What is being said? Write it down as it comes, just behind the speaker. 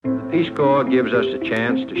Peace Corps gives us a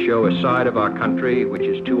chance to show a side of our country which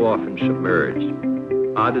is too often submerged.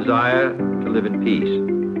 Our desire to live in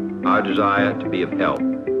peace, our desire to be of help.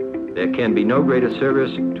 There can be no greater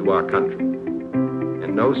service to our country,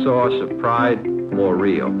 and no source of pride more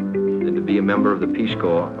real than to be a member of the Peace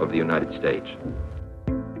Corps of the United States.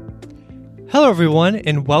 Hello, everyone,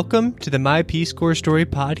 and welcome to the My Peace Corps Story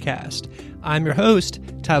podcast. I'm your host,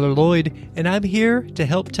 Tyler Lloyd, and I'm here to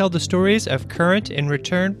help tell the stories of current and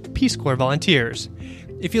returned Peace Corps volunteers.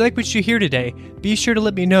 If you like what you hear today, be sure to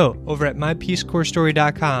let me know over at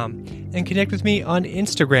mypeacecorpsstory.com and connect with me on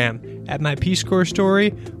Instagram at My Peace Corps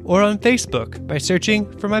Story or on Facebook by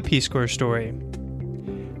searching for My Peace Corps Story.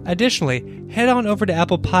 Additionally, head on over to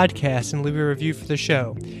Apple Podcasts and leave a review for the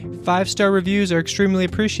show. 5-star reviews are extremely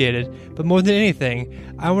appreciated, but more than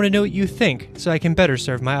anything, I want to know what you think so I can better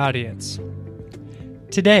serve my audience.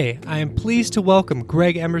 Today, I am pleased to welcome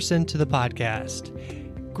Greg Emerson to the podcast.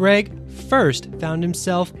 Greg first found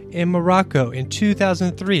himself in Morocco in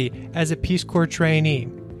 2003 as a Peace Corps trainee,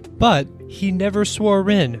 but he never swore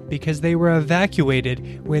in because they were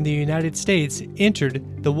evacuated when the United States entered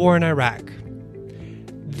the war in Iraq.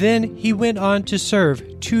 Then he went on to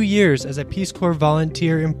serve 2 years as a Peace Corps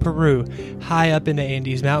volunteer in Peru, high up in the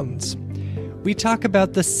Andes Mountains. We talk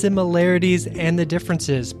about the similarities and the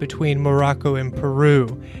differences between Morocco and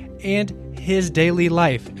Peru, and his daily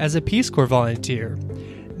life as a Peace Corps volunteer.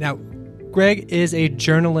 Now, Greg is a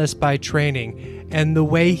journalist by training, and the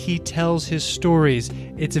way he tells his stories,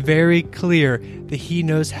 it's very clear that he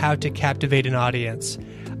knows how to captivate an audience.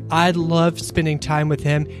 I loved spending time with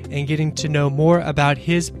him and getting to know more about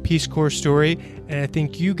his Peace Corps story, and I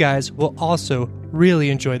think you guys will also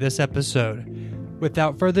really enjoy this episode.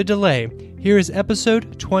 Without further delay, here is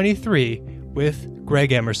episode 23 with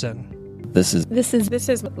Greg Emerson. This is my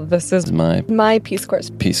Peace Corps.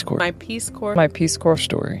 My Peace Corps. My Peace Corps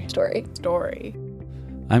story.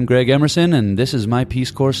 I'm Greg Emerson, and this is My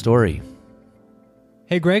Peace Corps Story.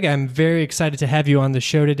 Hey Greg, I'm very excited to have you on the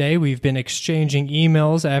show today. We've been exchanging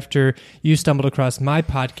emails after you stumbled across my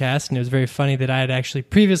podcast, and it was very funny that I had actually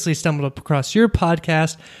previously stumbled across your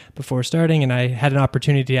podcast before starting, and I had an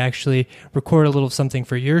opportunity to actually record a little something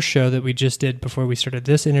for your show that we just did before we started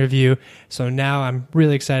this interview. So now I'm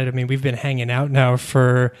really excited. I mean, we've been hanging out now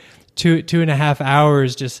for two and a half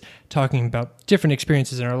hours just talking about different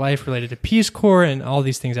experiences in our life related to Peace Corps and all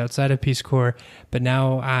these things outside of Peace Corps. But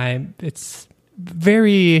now it's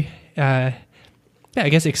very, I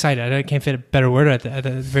guess excited. I can't fit a better word at the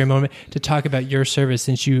very moment to talk about your service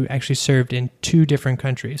since you actually served in 2 different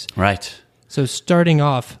countries. Right. So starting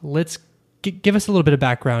off, let's give us a little bit of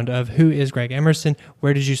background of who is Greg Emerson,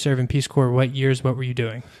 where did you serve in Peace Corps, what years, what were you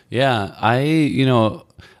doing? Yeah, I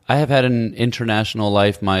have had an international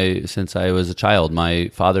life since I was a child. My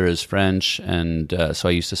father is French, and so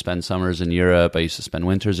I used to spend summers in Europe. I used to spend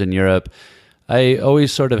winters in Europe. I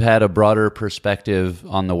always sort of had a broader perspective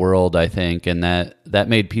on the world, I think, and that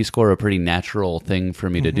made Peace Corps a pretty natural thing for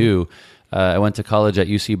me to do. I went to college at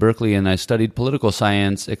UC Berkeley, and I studied political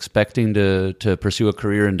science, expecting to pursue a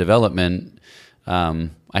career in development. I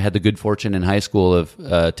had the good fortune in high school of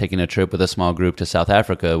taking a trip with a small group to South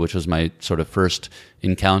Africa, which was my sort of first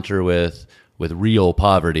encounter with real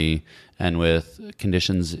poverty and with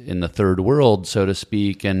conditions in the third world, so to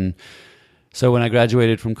speak. And so when I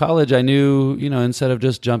graduated from college, I knew, instead of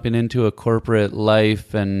just jumping into a corporate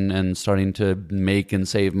life and starting to make and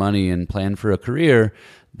save money and plan for a career,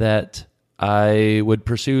 that I would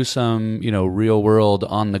pursue some, real world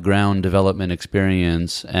on the ground development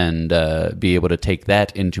experience and be able to take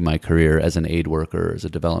that into my career as an aid worker, as a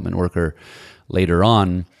development worker later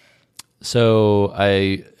on. So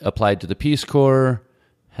I applied to the Peace Corps,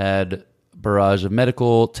 had barrage of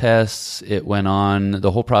medical tests.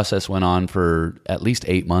 The whole process went on for at least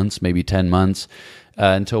 8 months, maybe 10 months,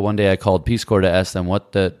 until one day I called Peace Corps to ask them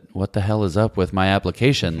what the hell is up with my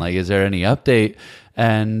application? Like, is there any update?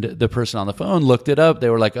 And the person on the phone looked it up. They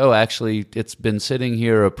were like, oh, actually, it's been sitting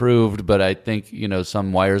here approved, but I think,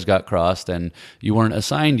 some wires got crossed and you weren't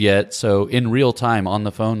assigned yet. So in real time on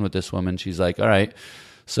the phone with this woman, she's like, all right,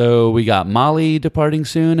 so we got Mali departing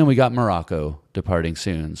soon and we got Morocco departing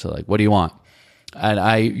soon. So like, what do you want? And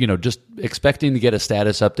I, just expecting to get a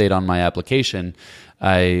status update on my application,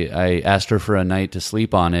 I asked her for a night to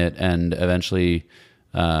sleep on it and eventually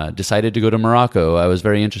decided to go to Morocco. I was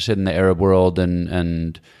very interested in the Arab world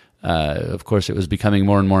and of course it was becoming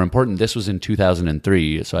more and more important. This was in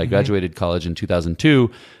 2003. So I graduated college in 2002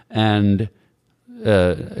 and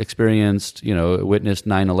witnessed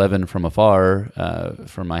 9/11 from afar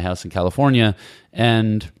from my house in California.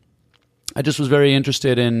 And I just was very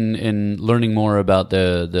interested in learning more about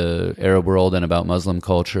the Arab world and about Muslim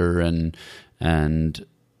culture and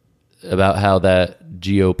about how that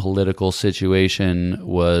geopolitical situation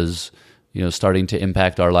was, starting to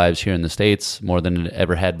impact our lives here in the States more than it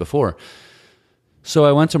ever had before. So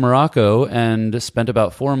I went to Morocco and spent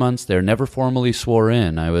about 4 months there, never formally swore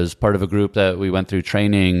in. I was part of a group that we went through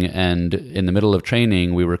training, and in the middle of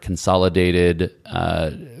training, we were consolidated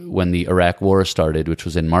when the Iraq War started, which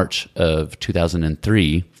was in March of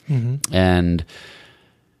 2003. Mm-hmm. And,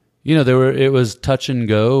 it was touch and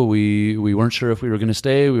go. We weren't sure if we were going to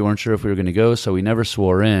stay. We weren't sure if we were going to go, so we never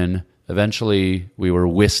swore in. Eventually, we were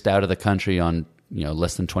whisked out of the country on,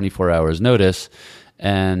 less than 24 hours notice.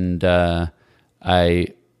 And I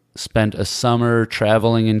spent a summer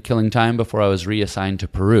traveling and killing time before I was reassigned to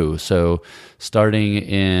Peru. So starting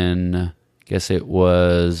in, I guess it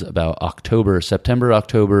was about September,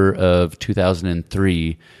 October of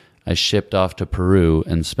 2003, I shipped off to Peru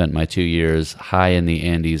and spent my 2 years high in the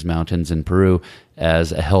Andes Mountains in Peru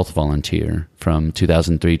as a health volunteer from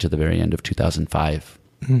 2003 to the very end of 2005.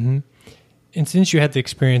 Mm-hmm. And since you had the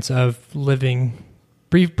experience of living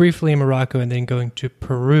briefly in Morocco and then going to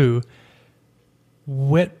Peru,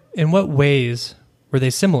 in what ways were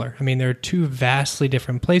they similar? I mean, there are two vastly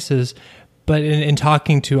different places, but in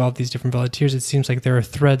talking to all these different volunteers, it seems like there are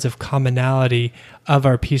threads of commonality of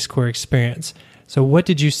our Peace Corps experience. So what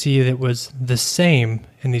did you see that was the same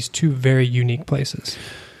in these two very unique places?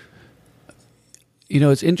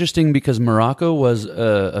 It's interesting because Morocco was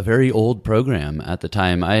a very old program at the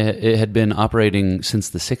time. It had been operating since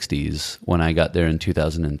the 60s when I got there in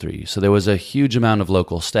 2003. So there was a huge amount of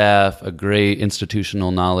local staff, a great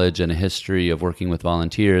institutional knowledge, and a history of working with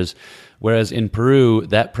volunteers. Whereas in Peru,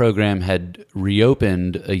 that program had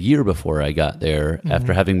reopened a year before I got there, mm-hmm.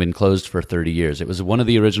 after having been closed for 30 years. It was one of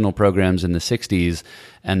the original programs in the 60s,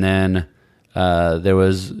 and then there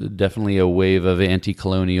was definitely a wave of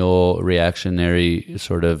anti-colonial reactionary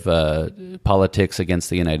sort of politics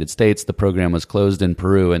against the United States. The program was closed in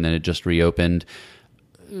Peru, and then it just reopened.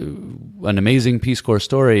 An amazing Peace Corps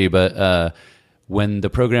story, but when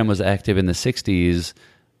the program was active in the 60s,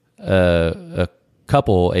 a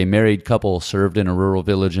married couple served in a rural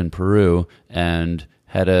village in Peru and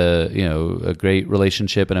had a great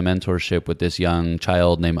relationship and a mentorship with this young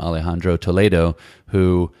child named Alejandro Toledo,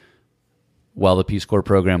 who, while the Peace Corps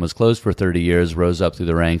program was closed for 30 years, rose up through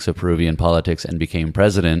the ranks of Peruvian politics and became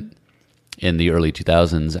president in the early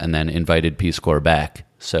 2000s, and then invited Peace Corps back.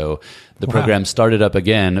 So the program started up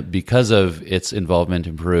again because of its involvement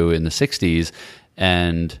in Peru in the 60s,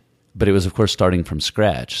 but it was, of course, starting from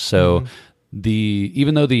scratch. So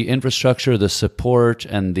even though the infrastructure, the support,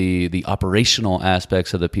 and the operational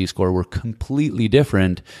aspects of the Peace Corps were completely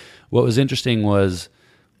different, what was interesting was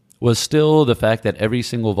still the fact that every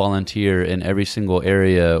single volunteer in every single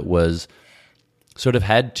area was sort of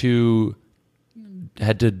had to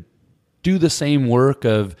do the same work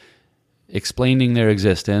of explaining their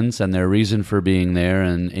existence and their reason for being there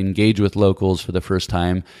and engage with locals for the first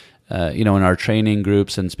time. In our training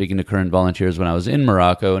groups and speaking to current volunteers when I was in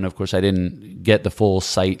Morocco, and of course I didn't get the full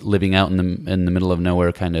site living out in the middle of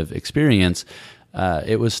nowhere kind of experience.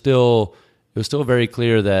 It was still very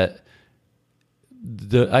clear that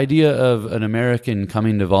the idea of an American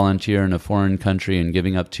coming to volunteer in a foreign country and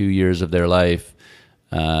giving up 2 years of their life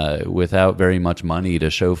without very much money to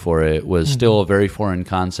show for it was still a very foreign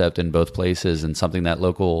concept in both places, and something that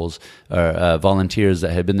locals or volunteers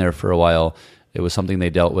that had been there for a while, it was something they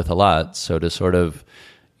dealt with a lot. So to sort of,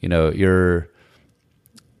 you're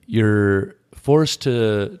forced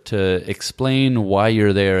to explain why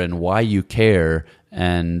you're there and why you care.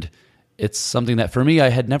 And it's something that for me, I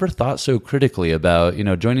had never thought so critically about.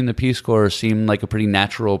 Joining the Peace Corps seemed like a pretty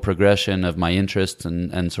natural progression of my interests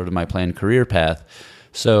and sort of my planned career path.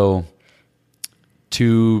 So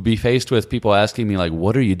to be faced with people asking me, like,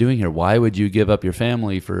 what are you doing here? Why would you give up your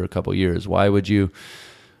family for a couple years? Why would you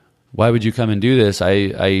come and do this?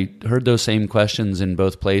 I heard those same questions in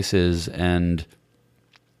both places, and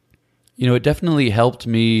it definitely helped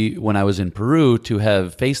me when I was in Peru to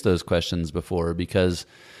have faced those questions before, because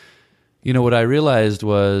what I realized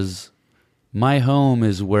was my home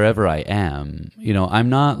is wherever I am. I'm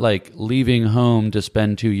not like leaving home to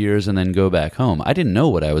spend 2 years and then go back home. I didn't know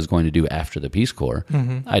what I was going to do after the Peace Corps.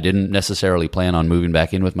 Mm-hmm. I didn't necessarily plan on moving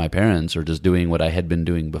back in with my parents or just doing what I had been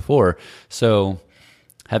doing before. So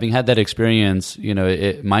having had that experience,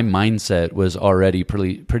 my mindset was already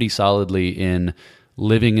pretty solidly in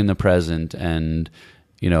living in the present and,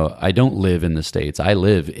 I don't live in the States. I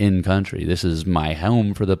live in country. This is my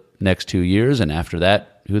home for the next 2 years. And after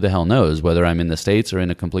that, who the hell knows whether I'm in the States or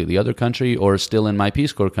in a completely other country or still in my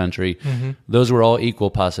Peace Corps country. Those were all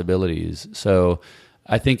equal possibilities. So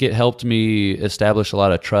I think it helped me establish a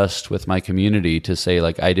lot of trust with my community to say,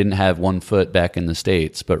 like, I didn't have one foot back in the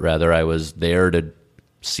States, but rather I was there to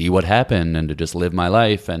see what happened and to just live my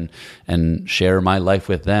life and share my life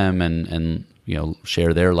with them and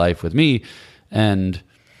share their life with me. And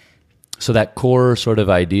so that core sort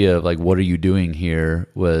of idea of like, what are you doing here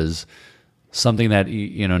was something that,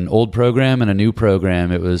 an old program and a new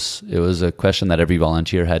program, it was a question that every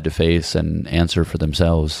volunteer had to face and answer for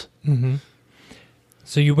themselves. Mm-hmm.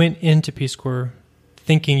 So you went into Peace Corps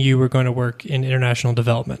thinking you were going to work in international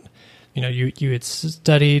development. You had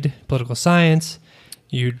studied political science.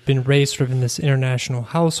 You'd been raised sort of in this international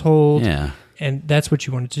household. Yeah. And that's what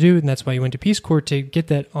you wanted to do, and that's why you went to Peace Corps, to get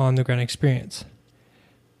that on-the-ground experience.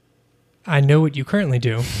 I know what you currently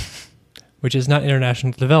do, which is not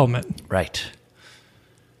international development. Right.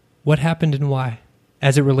 What happened and why,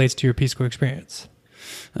 as it relates to your Peace Corps experience?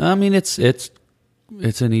 I mean, it's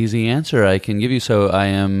an easy answer I can give you. So I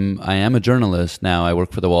am a journalist now. I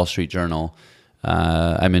work for the Wall Street Journal.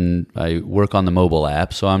 I work on the mobile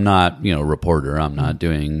app, so I'm not, a reporter. I'm not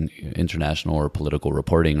doing international or political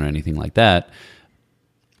reporting or anything like that.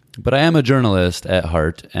 But I am a journalist at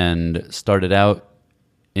heart and started out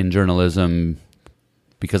in journalism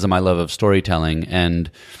because of my love of storytelling. And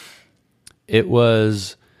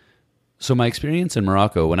so my experience in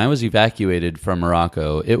Morocco, when I was evacuated from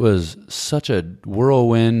Morocco, it was such a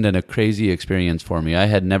whirlwind and a crazy experience for me. I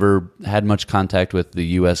had never had much contact with the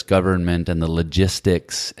U.S. government and the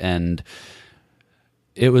logistics, and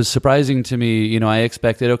it was surprising to me. I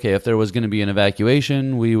expected, okay, if there was going to be an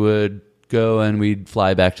evacuation, we would go and we'd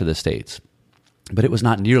fly back to the States. But it was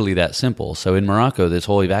not nearly that simple. So in Morocco, this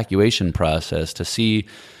whole evacuation process, to see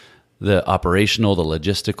the operational, the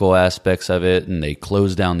logistical aspects of it, and they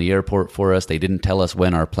closed down the airport for us. They didn't tell us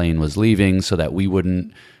when our plane was leaving so that we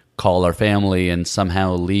wouldn't call our family and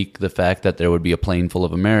somehow leak the fact that there would be a plane full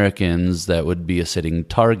of Americans that would be a sitting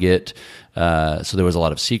target. So there was a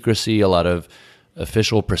lot of secrecy, a lot of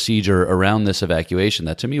official procedure around this evacuation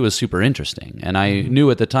that to me was super interesting. And I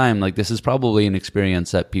knew at the time, like, this is probably an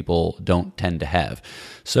experience that people don't tend to have.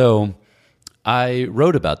 So I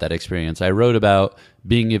wrote about that experience. I wrote about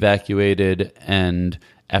being evacuated, and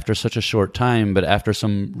after such a short time, but after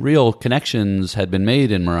some real connections had been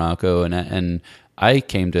made in Morocco, and I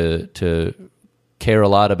came to care a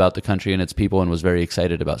lot about the country and its people and was very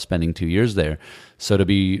excited about spending 2 years there. So to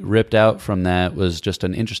be ripped out from that was just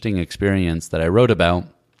an interesting experience that I wrote about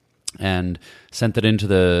and sent it into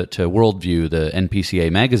to Worldview, the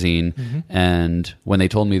NPCA magazine. Mm-hmm. And when they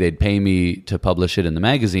told me they'd pay me to publish it in the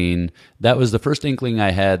magazine, that was the first inkling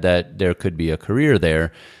I had that there could be a career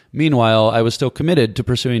there. Meanwhile, I was still committed to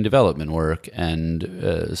pursuing development work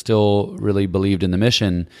and still really believed in the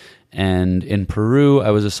mission. And in Peru,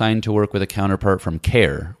 I was assigned to work with a counterpart from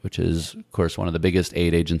CARE, which is, of course, one of the biggest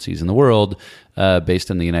aid agencies in the world, based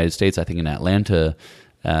in the United States, I think in Atlanta.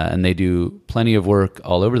 And they do plenty of work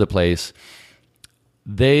all over the place.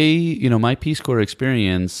 My Peace Corps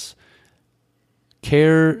experience,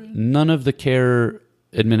 none of the CARE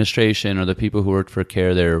administration or the people who worked for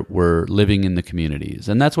CARE there were living in the communities.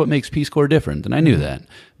 And that's what makes Peace Corps different, and I knew that.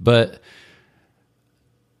 But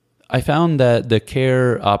I found that the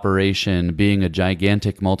CARE operation, being a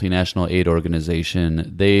gigantic multinational aid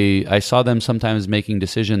organization, I saw them sometimes making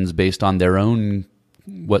decisions based on their own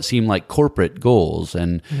what seem like corporate goals.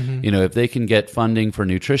 And, if they can get funding for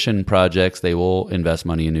nutrition projects, they will invest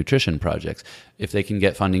money in nutrition projects. If they can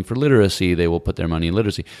get funding for literacy, they will put their money in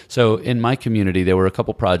literacy. So in my community, there were a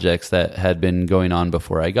couple projects that had been going on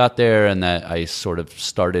before I got there and that I sort of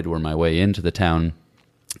started were my way into the town.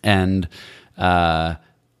 And I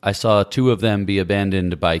saw two of them be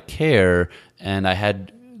abandoned by CARE, and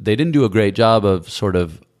they didn't do a great job of sort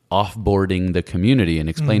of offboarding the community and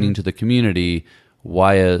explaining to the community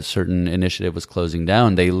why a certain initiative was closing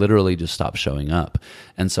down. They literally just stopped showing up.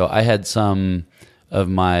 And so I had some of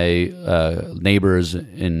my neighbors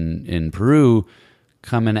in Peru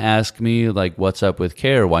come and ask me, like, what's up with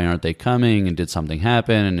CARE? Why aren't they coming? And did something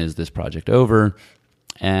happen? And is this project over?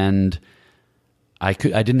 And I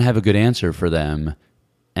didn't have a good answer for them.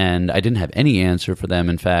 And I didn't have any answer for them,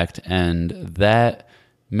 in fact. And that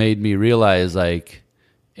made me realize, like,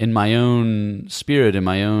 in my own spirit, in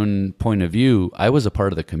my own point of view, I was a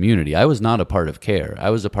part of the community. I was not a part of CARE. I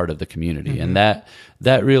was a part of the community. Mm-hmm. And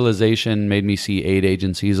that realization made me see aid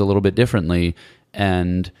agencies a little bit differently.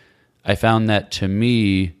 And I found that, to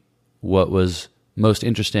me, what was most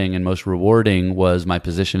interesting and most rewarding was my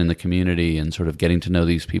position in the community and sort of getting to know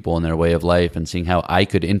these people and their way of life and seeing how I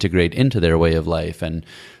could integrate into their way of life and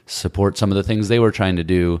support some of the things they were trying to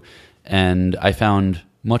do. And I found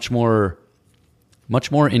much more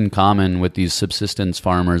in common with these subsistence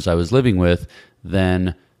farmers I was living with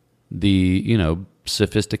than the,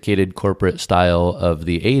 sophisticated corporate style of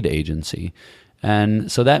the aid agency.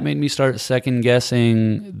 And so that made me start second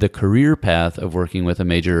guessing the career path of working with a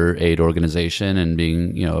major aid organization and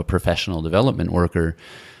being, a professional development worker.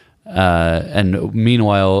 And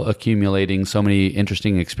meanwhile, accumulating so many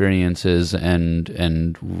interesting experiences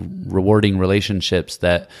and rewarding relationships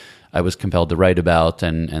that I was compelled to write about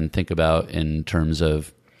and think about in terms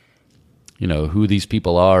of, who these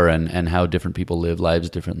people are and how different people live lives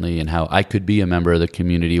differently and how I could be a member of the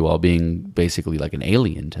community while being basically like an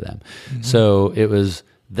alien to them. Mm-hmm. So it was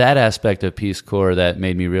that aspect of Peace Corps that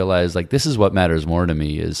made me realize like this is what matters more to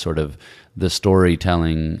me is sort of the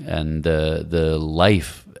storytelling and the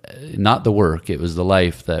life, not the work. It was the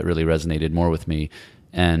life that really resonated more with me.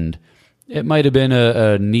 And it might have been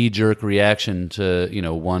a knee-jerk reaction to,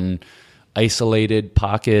 one isolated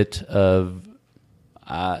pocket of,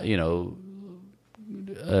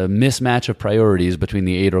 a mismatch of priorities between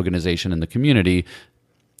the aid organization and the community.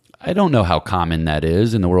 I don't know how common that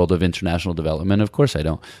is in the world of international development. Of course I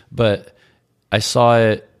don't. But I saw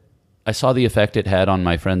it. I saw the effect it had on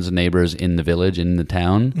my friends and neighbors in the village, in the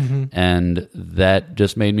town, mm-hmm. and that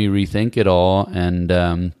just made me rethink it all.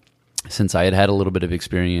 And since I had a little bit of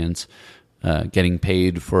experience getting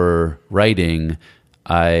paid for writing,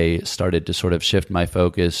 I started to sort of shift my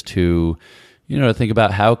focus to to think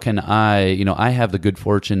about how can I have the good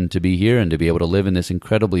fortune to be here and to be able to live in this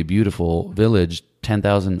incredibly beautiful village,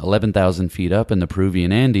 10,000, 11,000 feet up in the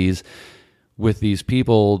Peruvian Andes with these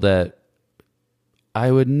people that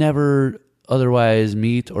I would never otherwise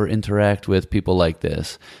meet or interact with people like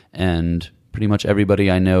this. And pretty much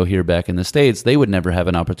everybody I know here back in the States, they would never have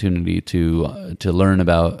an opportunity to learn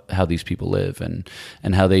about how these people live and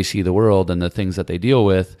how they see the world and the things that they deal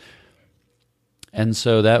with. And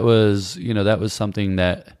so that was something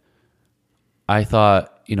that I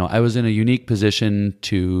thought, I was in a unique position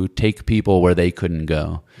to take people where they couldn't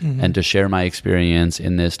go mm-hmm. and to share my experience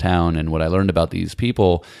in this town and what I learned about these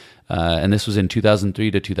people. And this was in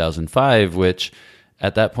 2003 to 2005, which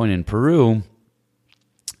at that point in Peru,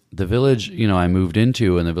 the village, I moved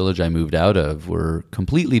into and the village I moved out of were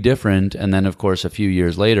completely different. And then, of course, a few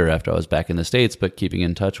years later, after I was back in the States, but keeping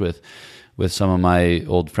in touch with some of my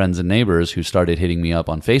old friends and neighbors who started hitting me up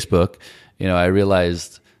on Facebook, I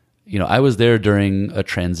realized, I was there during a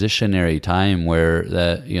transitionary time where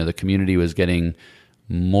the community was getting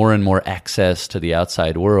more and more access to the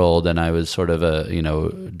outside world. And I was sort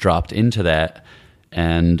of dropped into that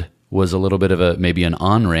and was a little bit of maybe an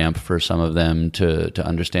on-ramp for some of them to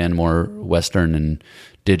understand more Western and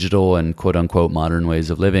digital and quote unquote modern ways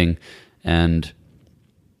of living. And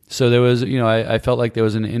so there was, I felt like there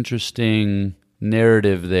was an interesting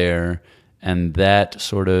narrative there, and that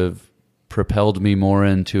sort of propelled me more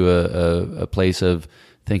into a place of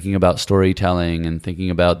thinking about storytelling and thinking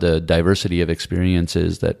about the diversity of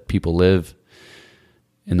experiences that people live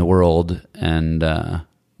in the world. And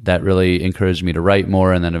that really encouraged me to write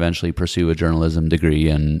more and then eventually pursue a journalism degree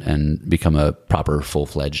and become a proper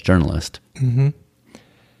full-fledged journalist. Mm-hmm.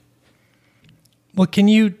 Well, can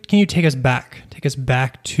you take us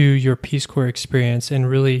back to your Peace Corps experience and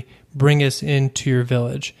really bring us into your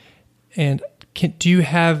village? And do you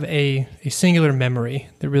have a singular memory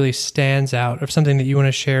that really stands out, or something that you want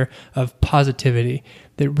to share of positivity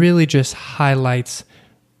that really just highlights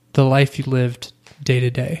the life you lived day to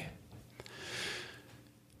day?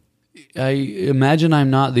 I imagine I'm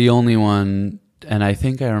not the only one, and I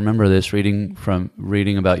think I remember this reading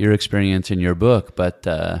about your experience in your book, but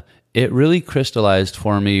it really crystallized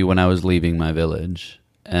for me when I was leaving my village.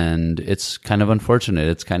 And it's kind of unfortunate.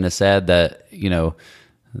 It's kind of sad that,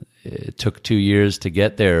 it took 2 years to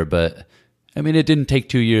get there. But, I mean, it didn't take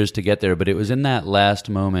 2 years to get there, but it was in that last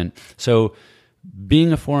moment. So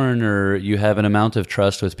being a foreigner, you have an amount of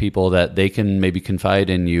trust with people that they can maybe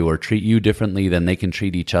confide in you or treat you differently than they can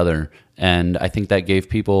treat each other. And I think that gave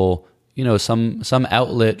people, some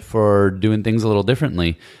outlet for doing things a little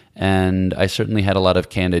differently. And I certainly had a lot of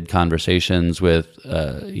candid conversations with,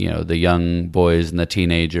 the young boys and the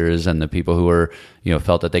teenagers and the people who were,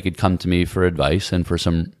 felt that they could come to me for advice and for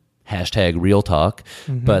some #real talk.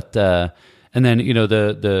 Mm-hmm. But, and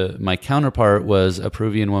then, my counterpart was a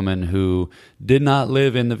Peruvian woman who did not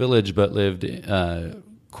live in the village, but lived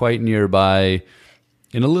quite nearby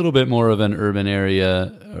in a little bit more of an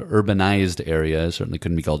urbanized area. It certainly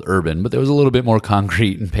couldn't be called urban, but there was a little bit more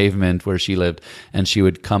concrete and pavement where she lived, and she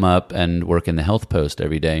would come up and work in the health post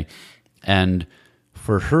every day. And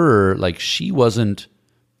for her, like, she wasn't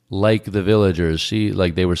like the villagers.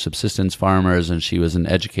 They were subsistence farmers, and she was an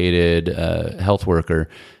educated health worker.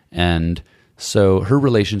 And so her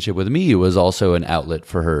relationship with me was also an outlet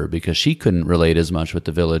for her, because she couldn't relate as much with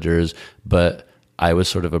the villagers, but I was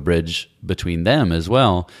sort of a bridge between them as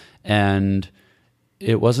well. And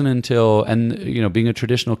it wasn't until, being a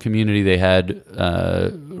traditional community, they had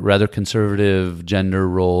rather conservative gender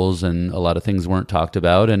roles, and a lot of things weren't talked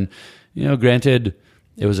about. And, granted,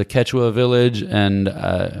 it was a Quechua village, and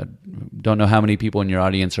don't know how many people in your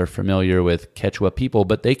audience are familiar with Quechua people,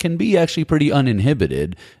 but they can be actually pretty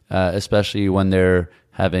uninhibited, especially when they're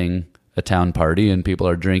having a town party and people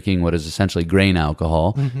are drinking what is essentially grain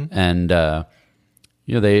alcohol. Mm-hmm. And,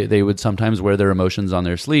 they would sometimes wear their emotions on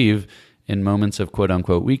their sleeve in moments of quote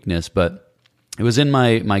unquote weakness. But it was in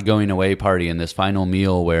my going away party, in this final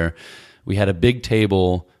meal, where we had a big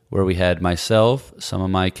table where we had myself, some of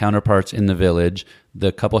my counterparts in the village,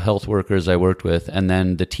 the couple health workers I worked with, and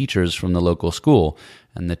then the teachers from the local school.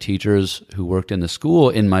 And the teachers who worked in the school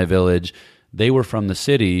in my village, they were from the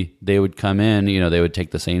city. They would come in, they would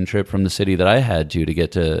take the same trip from the city that I had to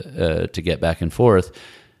get back and forth.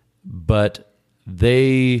 But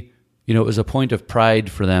they, it was a point of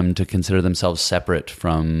pride for them to consider themselves separate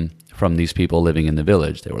from these people living in the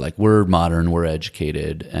village. They were like, we're modern, we're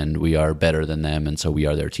educated, and we are better than them, and so we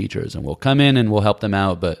are their teachers, and we'll come in and we'll help them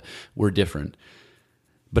out, but we're different.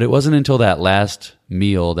 But it wasn't until that last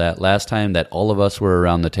meal, that last time that all of us were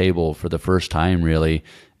around the table for the first time, really,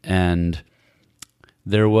 and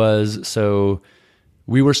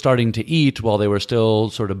we were starting to eat while they were still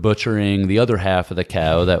sort of butchering the other half of the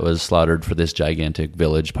cow that was slaughtered for this gigantic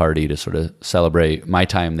village party to sort of celebrate my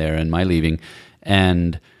time there and my leaving.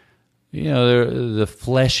 And, the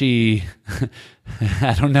fleshy,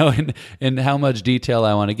 I don't know in how much detail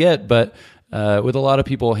I want to get, but with a lot of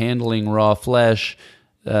people handling raw flesh,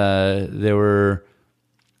 there were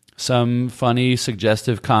some funny,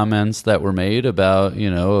 suggestive comments that were made about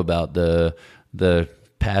the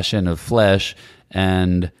passion of flesh.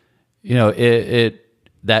 And,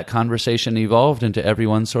 that conversation evolved into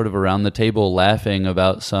everyone sort of around the table laughing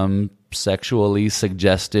about some sexually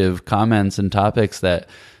suggestive comments and topics that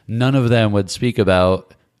none of them would speak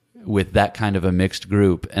about with that kind of a mixed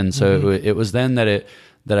group. And so it was then that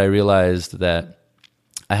I realized that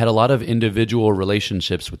I had a lot of individual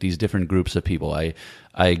relationships with these different groups of people.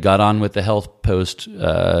 I got on with the health post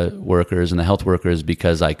workers and the health workers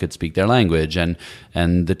because I could speak their language, and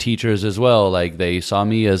the teachers as well. Like, they saw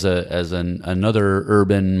me as another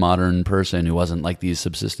urban modern person who wasn't like these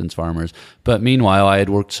subsistence farmers. But meanwhile, I had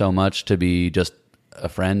worked so much to be just a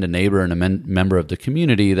friend, a neighbor, and a member of the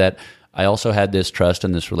community that I also had this trust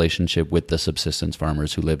and this relationship with the subsistence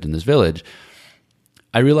farmers who lived in this village.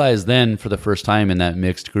 I realized then for the first time in that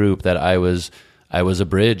mixed group that I was a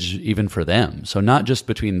bridge even for them. So not just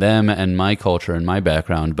between them and my culture and my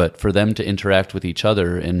background, but for them to interact with each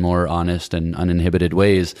other in more honest and uninhibited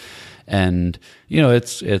ways. And,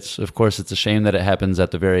 it's of course, it's a shame that it happens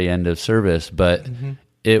at the very end of service, but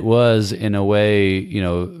it was in a way,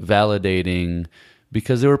 validating,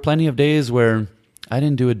 because there were plenty of days where I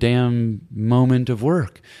didn't do a damn moment of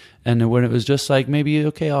work. And when it was just like, maybe,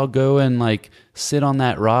 okay, I'll go and like sit on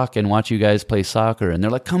that rock and watch you guys play soccer. And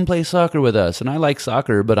they're like, come play soccer with us. And I like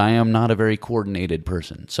soccer, but I am not a very coordinated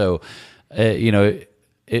person. So, it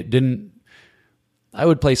didn't, I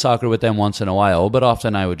would play soccer with them once in a while, but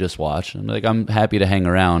often I would just watch. I'm like, I'm happy to hang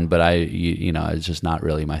around, but it's just not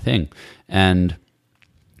really my thing. And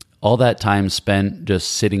all that time spent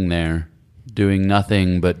just sitting there doing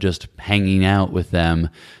nothing but just hanging out with them,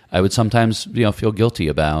 I would sometimes, feel guilty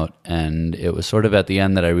about. And it was sort of at the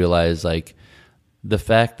end that I realized, like, the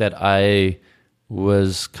fact that I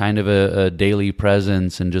was kind of a daily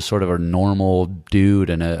presence and just sort of a normal dude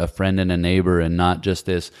and a friend and a neighbor, and not just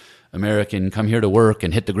this American come here to work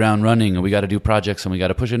and hit the ground running and we got to do projects and we got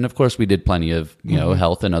to push it. And of course we did plenty of,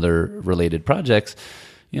 health and other related projects.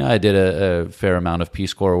 I did a fair amount of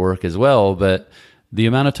Peace Corps work as well, but the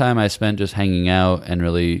amount of time I spent just hanging out and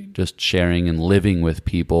really just sharing and living with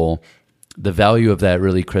people, the value of that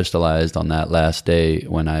really crystallized on that last day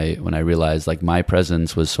when I realized, like, my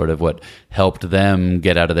presence was sort of what helped them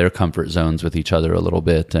get out of their comfort zones with each other a little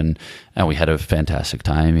bit. And we had a fantastic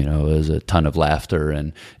time. It was a ton of laughter,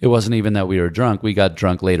 and it wasn't even that we were drunk. We got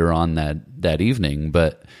drunk later on that evening,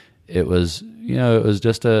 but it was, it was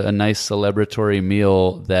just a nice celebratory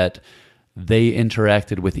meal that they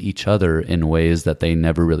interacted with each other in ways that they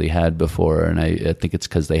never really had before. And I think it's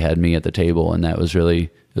because they had me at the table, and it was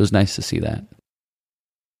nice to see that.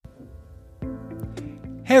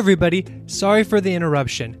 Hey everybody, sorry for the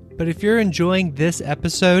interruption, but if you're enjoying this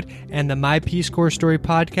episode and the My Peace Corps Story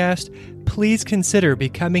podcast, please consider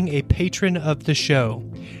becoming a patron of the show.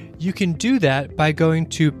 You can do that by going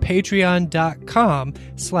to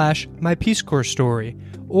patreon.com/mypeacecorpsstory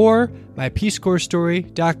or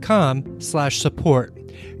mypeacecorpsstory.com/support.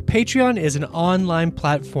 Patreon is an online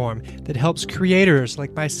platform that helps creators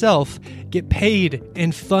like myself get paid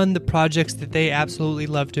and fund the projects that they absolutely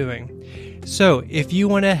love doing. So, if you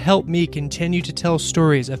want to help me continue to tell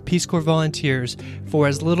stories of Peace Corps volunteers for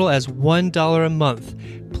as little as $1 a month,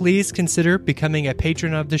 please consider becoming a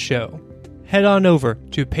patron of the show. Head on over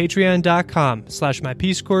to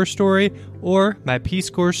patreon.com/mypeacecorpsstory or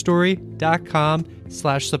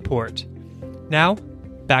mypeacecorpsstory.com/support. Now,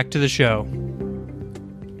 back to the show.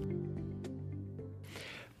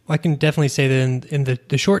 Well, I can definitely say that in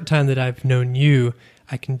the short time that I've known you,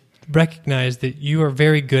 I can recognize that you are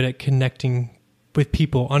very good at connecting with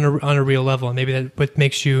people on a real level, and maybe that's what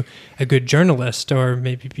makes you a good journalist, or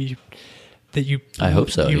maybe that you. I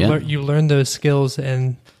hope so. You learn those skills,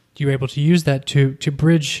 and you're able to use that to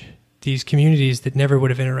bridge these communities that never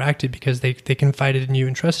would have interacted because they confided in you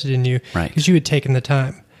and trusted in you, right? Because you had taken the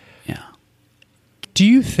time. Yeah. Do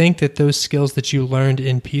you think that those skills that you learned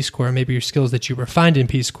in Peace Corps, maybe your skills that you refined in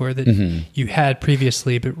Peace Corps that you had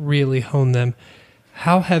previously but really honed them,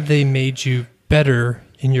 how have they made you better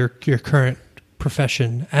in your current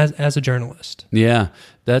profession as a journalist? Yeah,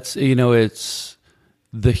 that's, it's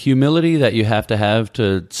the humility that you have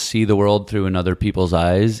to see the world through another people's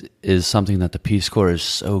eyes is something that the Peace Corps is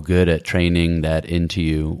so good at training that into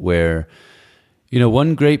you, where,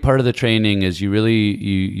 one great part of the training is you really,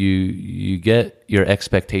 you get your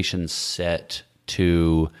expectations set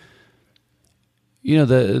to,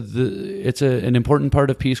 it's an important part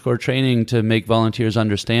of Peace Corps training to make volunteers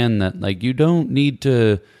understand that, like, you don't need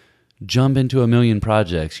to jump into a million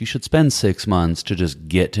projects. You should spend 6 months to just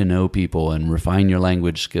get to know people and refine your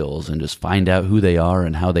language skills and just find out who they are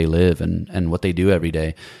and how they live and what they do every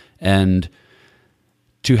day. And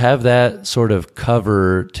to have that sort of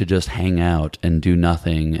cover to just hang out and do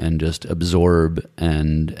nothing and just absorb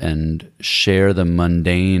and share the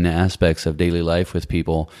mundane aspects of daily life with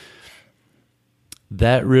people,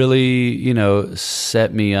 that really,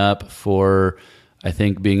 set me up for, I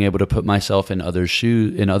think, being able to put myself in other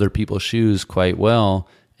people's shoes quite well,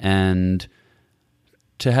 and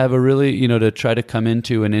to have a really, to try to come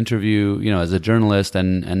into an interview, as a journalist,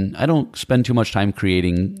 and I don't spend too much time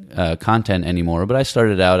creating content anymore, but I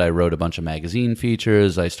started out, I wrote a bunch of magazine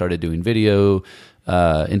features, I started doing video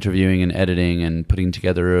interviewing and editing and putting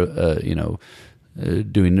together,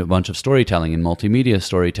 doing a bunch of storytelling and multimedia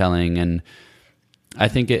storytelling, and I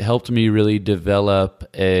think it helped me really develop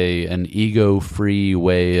an ego-free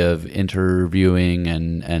way of interviewing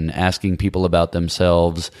and asking people about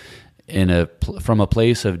themselves from a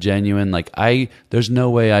place of genuine, there's no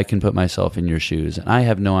way I can put myself in your shoes, and I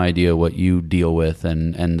have no idea what you deal with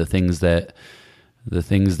and the things that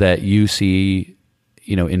you see,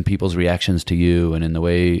 in people's reactions to you and in the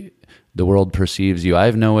way the world perceives you. I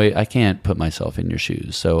have no way, I can't put myself in your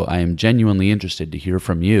shoes. So I am genuinely interested to hear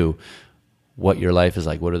from you what your life is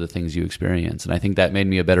like, what are the things you experience. And I think that made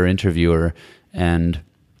me a better interviewer, and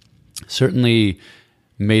certainly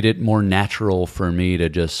made it more natural for me to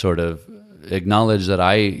just sort of acknowledge that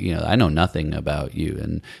I know nothing about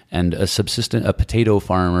you, and a potato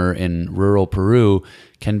farmer in rural Peru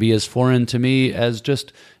can be as foreign to me as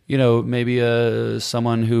just, maybe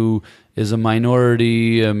someone who is a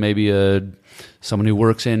minority, maybe someone who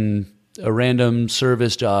works in a random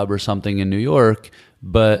service job or something in New York,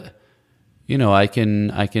 but I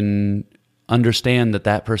can understand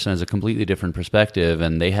that person has a completely different perspective,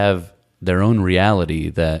 and they have their own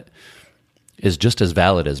reality that is just as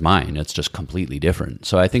valid as mine. It's just completely different.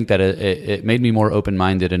 So I think that it made me more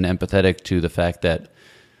open-minded and empathetic to the fact that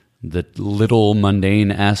the little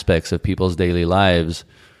mundane aspects of people's daily lives,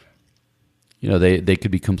 they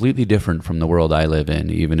could be completely different from the world I live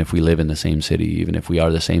in, even if we live in the same city, even if we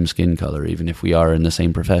are the same skin color, even if we are in the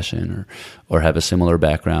same profession or have a similar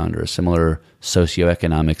background or a similar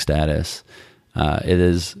socioeconomic status. It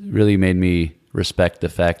has really made me respect the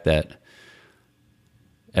fact that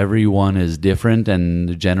everyone is different and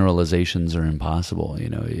the generalizations are impossible.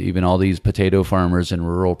 Even all these potato farmers in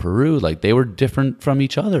rural Peru, they were different from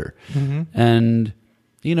each other. Mm-hmm. And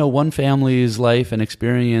one family's life and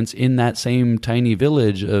experience in that same tiny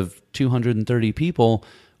village of 230 people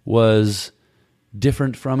was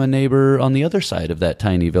different from a neighbor on the other side of that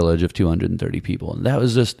tiny village of 230 people. And that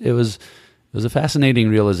was just, it was a fascinating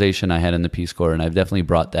realization I had in the Peace Corps, and I've definitely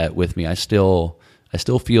brought that with me. I still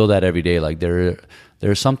feel that every day. Like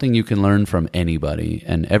there's something you can learn from anybody,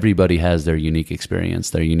 and everybody has their unique experience,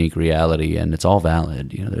 their unique reality, and it's all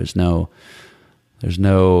valid. You know, there's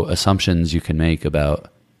no assumptions you can make about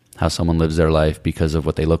how someone lives their life because of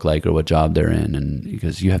what they look like or what job they're in, and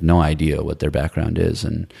because you have no idea what their background is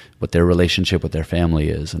and what their relationship with their family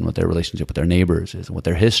is and what their relationship with their neighbors is and what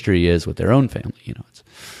their history is with their own family. You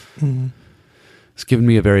know, it's given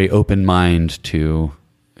me a very open mind to,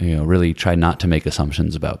 you know, really try not to make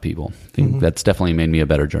assumptions about people. I think that's definitely made me a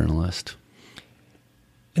better journalist.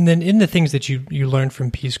 And then in the things that you learned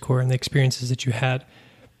from Peace Corps and the experiences that you had,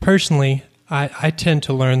 personally, I tend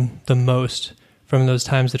to learn the most from those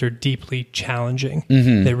times that are deeply challenging,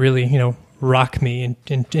 that really, you know, rock me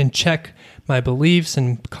and check my beliefs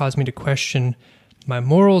and cause me to question my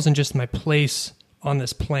morals and just my place on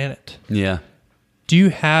this planet. Yeah. Do you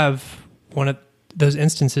have one of those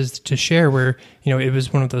instances to share where, you know, it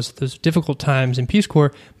was one of those difficult times in Peace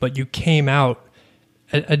Corps, but you came out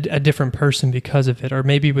a different person because of it, or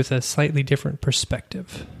maybe with a slightly different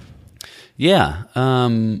perspective? Yeah.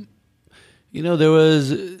 You know, there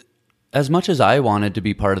was, as much as I wanted to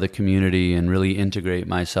be part of the community and really integrate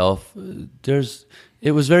myself,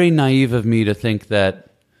 it was very naive of me to think that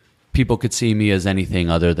people could see me as anything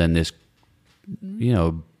other than this, you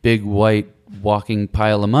know, big white walking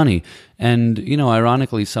pile of money. And, you know,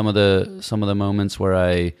 ironically, some of the moments where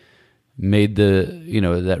I made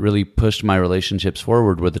that really pushed my relationships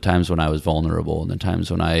forward were the times when I was vulnerable and the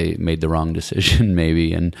times when I made the wrong decision,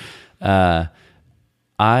 maybe. And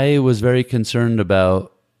I was very concerned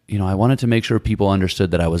about, you know, I wanted to make sure people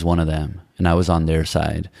understood that I was one of them and I was on their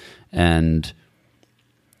side. And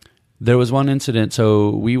there was one incident. So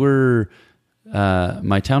we were,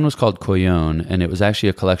 my town was called Coyon, and it was actually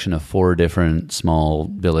a collection of 4 different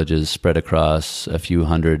small villages spread across a few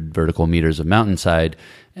hundred vertical meters of mountainside.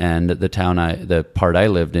 And the part I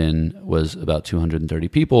lived in was about 230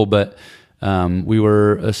 people. But we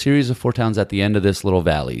were a series of 4 towns at the end of this little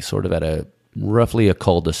valley, sort of at roughly a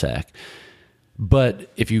cul-de-sac. But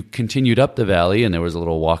if you continued up the valley and there was a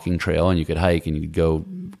little walking trail and you could hike and you could go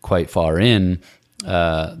quite far in,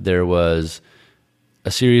 there was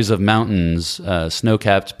a series of mountains,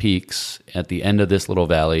 snow-capped peaks at the end of this little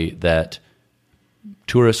valley that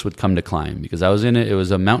tourists would come to climb. Because I was in it, it was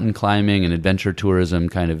a mountain climbing and adventure tourism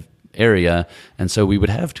kind of area. And so we would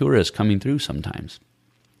have tourists coming through sometimes.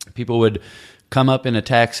 People would come up in a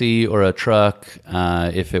taxi or a truck.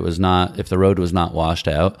 If the road was not washed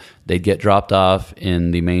out, they'd get dropped off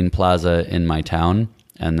in the main plaza in my town,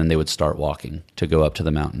 and then they would start walking to go up to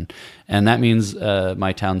the mountain. And that means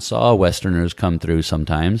my town saw Westerners come through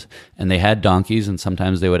sometimes, and they had donkeys, and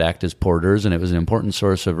sometimes they would act as porters, and it was an important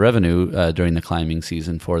source of revenue during the climbing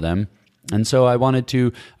season for them. And so I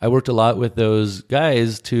worked a lot with those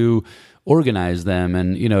guys to organize them,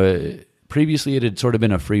 and, you know, previously it had sort of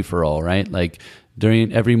been a free-for-all, right? Like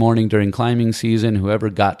every morning during climbing season, whoever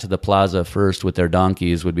got to the plaza first with their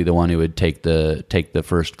donkeys would be the one who would take the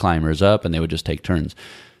first climbers up, and they would just take turns.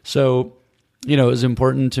 So, you know, it was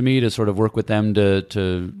important to me to sort of work with them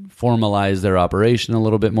to formalize their operation a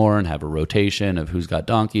little bit more and have a rotation of who's got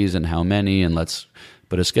donkeys and how many, and let's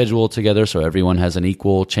put a schedule together so everyone has an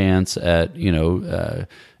equal chance at, you know,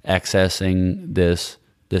 accessing this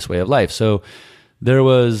way of life. So there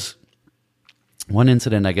was one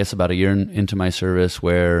incident, I guess, about a year into my service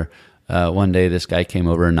where one day this guy came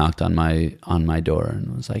over and knocked on my door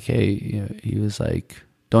and was like, hey, you know, he was like,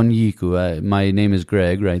 Don Yiku, my name is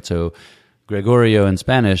Greg, right? So Gregorio in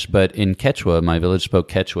Spanish, but in Quechua, my village spoke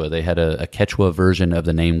Quechua. They had a Quechua version of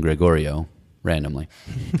the name Gregorio randomly.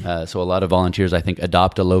 So a lot of volunteers, I think,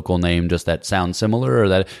 adopt a local name just that sounds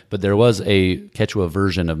similar, but there was a Quechua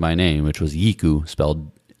version of my name, which was Yiku,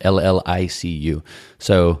 spelled Llicu.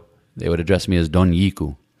 So they would address me as Don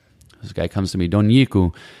Yiku. This guy comes to me, Don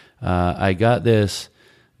Yiku, I got this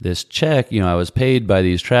check, you know, I was paid by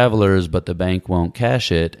these travelers, but the bank won't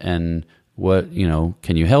cash it. And what, you know,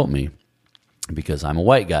 can you help me? Because I'm a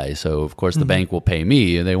white guy. So of course the bank will pay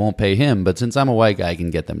me and they won't pay him. But since I'm a white guy, I can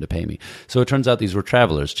get them to pay me. So it turns out these were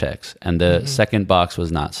travelers' checks, and the second box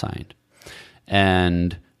was not signed.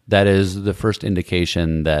 And that is the first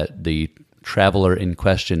indication that the traveler in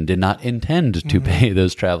question did not intend to pay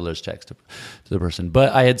those travelers' checks to the person.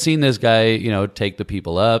 But I had seen this guy, you know, take the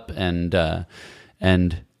people up, and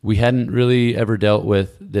we hadn't really ever dealt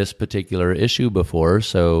with this particular issue before.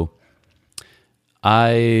 So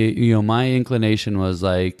my inclination was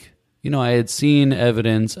like, you know, I had seen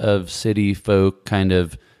evidence of city folk kind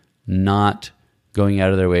of not going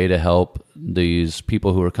out of their way to help these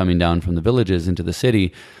people who were coming down from the villages into the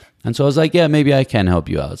city. And so I was like, yeah, maybe I can help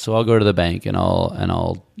you out. So I'll go to the bank and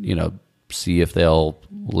I'll see if they'll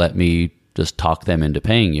let me just talk them into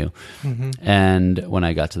paying you. And when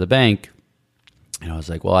I got to the bank, I was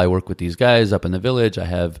like, well, I work with these guys up in the village. I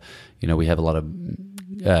have, we have a lot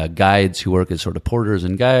of guides who work as sort of porters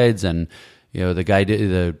and guides. And,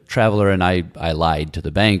 the traveler and I lied to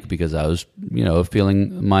the bank because I was,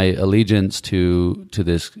 feeling my allegiance to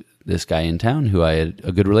this guy in town who I had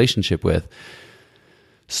a good relationship with.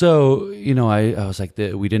 So, I was like,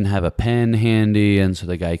 we didn't have a pen handy, and so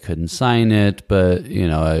the guy couldn't sign it, but,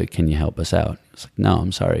 can you help us out? I was like, no,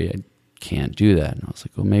 I'm sorry, I can't do that. And I was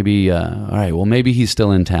like, well, maybe, all right, well, maybe he's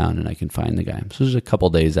still in town and I can find the guy. So it was a couple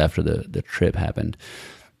days after the trip happened.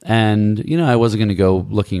 And, I wasn't going to go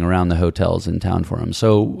looking around the hotels in town for him.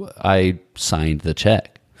 So I signed the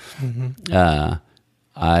check.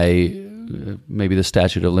 Maybe the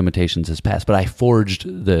statute of limitations has passed, but I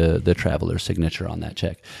forged the traveler's signature on that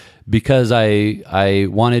check because I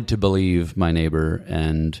wanted to believe my neighbor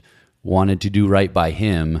and wanted to do right by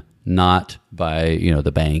him, not by,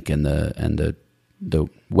 the bank and the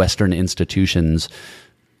Western institutions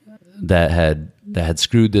that had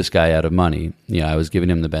screwed this guy out of money. I was giving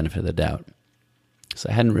him the benefit of the doubt. So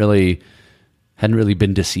I hadn't really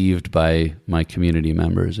been deceived by my community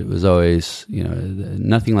members. It was always,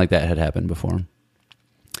 nothing like that had happened before.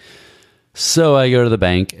 So I go to the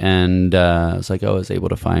bank and I was like, I was able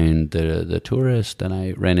to find the tourist, and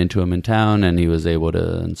I ran into him in town, and he was able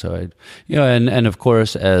to, and so I, and of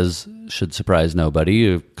course, as should surprise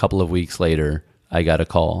nobody, a couple of weeks later, I got a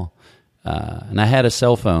call. And I had a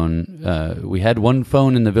cell phone. We had one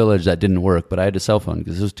phone in the village that didn't work, but I had a cell phone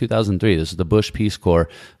because this was 2003. This was the Bush Peace Corps.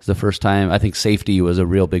 It was the first time. I think safety was a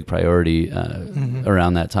real big priority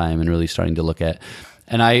around that time, and really starting to look at.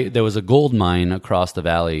 And there was a gold mine across the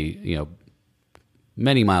valley,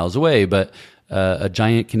 many miles away, but a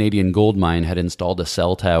giant Canadian gold mine had installed a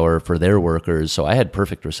cell tower for their workers. So I had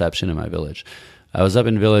perfect reception in my village. I was up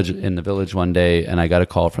in the village one day, and I got a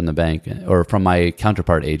call from the bank, or from my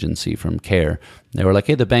counterpart agency, from CARE. They were like,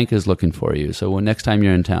 hey, the bank is looking for you. So next time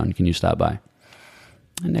you're in town, can you stop by?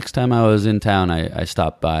 And next time I was in town, I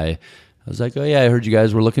stopped by. I was like, oh, yeah, I heard you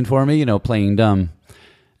guys were looking for me, playing dumb.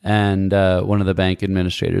 And one of the bank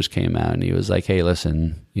administrators came out, and he was like, hey,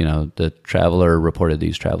 listen, the traveler reported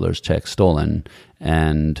these travelers' checks stolen.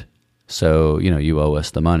 And so, you owe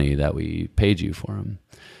us the money that we paid you for them.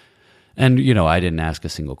 And, I didn't ask a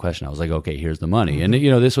single question. I was like, okay, here's the money. And,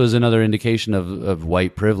 this was another indication of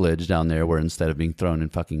white privilege down there, where instead of being thrown in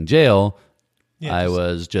fucking jail, I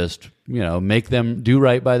was just, make them do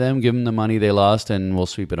right by them, give them the money they lost, and we'll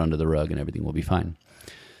sweep it under the rug and everything will be fine.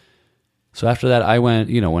 So after that, I went,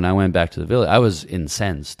 when I went back to the village, I was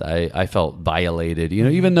incensed. I felt violated,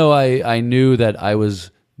 even though I knew that I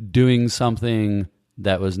was doing something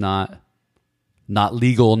that was not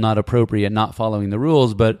legal, not appropriate, not following the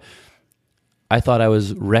rules, but I thought I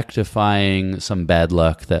was rectifying some bad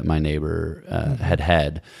luck that my neighbor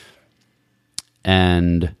had.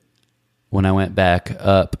 And when I went back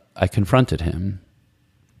up, I confronted him.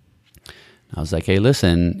 I was like, hey,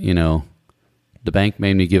 listen, the bank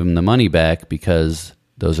made me give him the money back because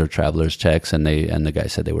those are traveler's checks, and the guy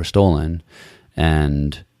said they were stolen.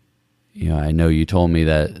 And, I know you told me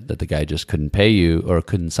that the guy just couldn't pay you or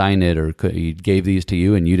couldn't sign it, or he gave these to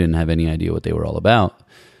you and you didn't have any idea what they were all about.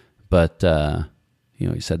 But,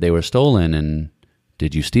 he said they were stolen, and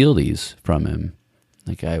did you steal these from him?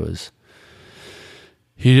 The guy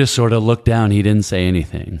he just sort of looked down. He didn't say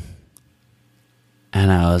anything.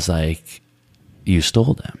 And I was like, you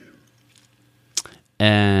stole them.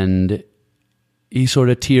 And he sort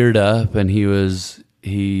of teared up, and he was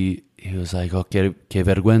like, oh, que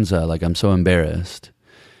vergüenza, like, I'm so embarrassed.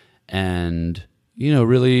 And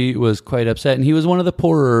really was quite upset. And it was one of the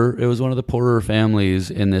poorer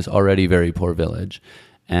families in this already very poor village.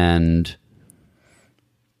 And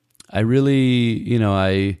I really,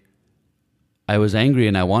 I was angry,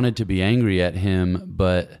 and I wanted to be angry at him,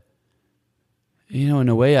 but, in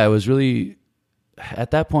a way I was really,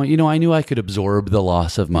 at that point, I knew I could absorb the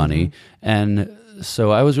loss of money. And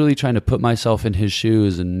so I was really trying to put myself in his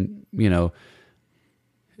shoes, and,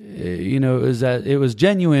 it was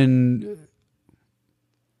genuine.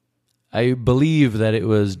 I believe that it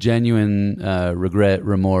was genuine regret,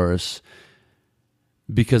 remorse,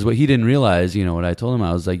 because what he didn't realize, what I told him,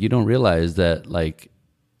 I was like, you don't realize that, like,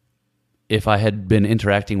 if I had been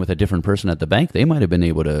interacting with a different person at the bank, they might have been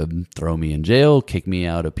able to throw me in jail, kick me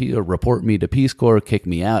out of or report me to Peace Corps, kick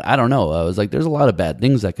me out. I don't know. I was like, there's a lot of bad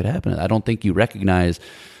things that could happen. I don't think you recognize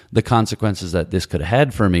the consequences that this could have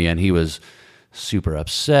had for me. And he was super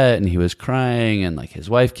upset, and he was crying, and like his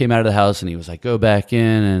wife came out of the house, and he was like, go back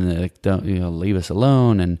in and like, don't, leave us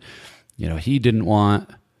alone. And, he didn't want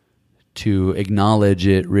to acknowledge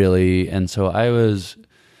it really. And so I was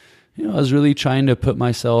really trying to put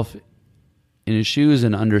myself in his shoes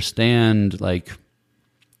and understand like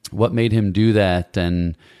what made him do that.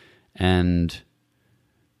 And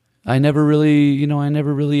I never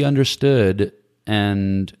really understood,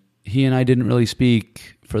 and he and I didn't really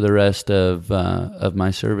speak for the rest of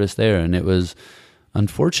my service there. And it was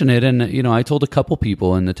unfortunate. And, I told a couple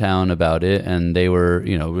people in the town about it, and they were,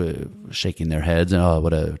 shaking their heads and, oh,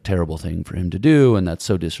 what a terrible thing for him to do. And that's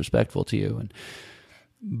so disrespectful to you.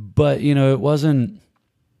 But it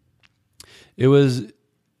was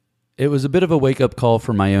a bit of a wake-up call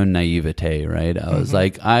for my own naivete, right? I was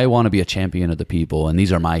like, I want to be a champion of the people, and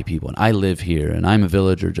these are my people, and I live here, and I'm a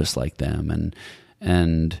villager just like them.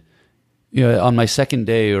 And on my second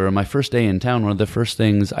day or my first day in town, one of the first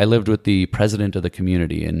things, I lived with the president of the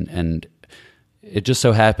community, and it just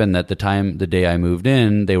so happened that the day I moved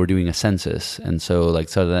in, they were doing a census. And so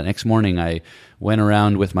that next morning, I went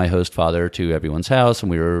around with my host father to everyone's house, and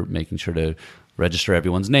we were making sure to register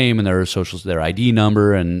everyone's name and their socials, their ID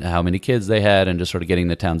number, and how many kids they had, and just sort of getting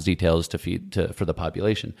the town's details for the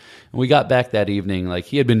population. And we got back that evening. Like,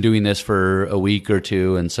 he had been doing this for a week or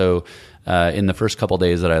two, and so in the first couple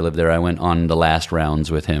days that I lived there, I went on the last rounds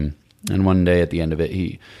with him. And one day at the end of it,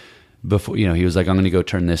 he was like, I'm going to go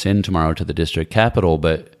turn this in tomorrow to the district capital,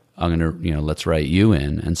 but I'm going to, let's write you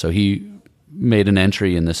in. And so he made an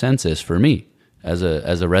entry in the census for me as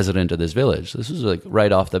a resident of this village. This was like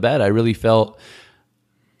right off the bat. I really felt,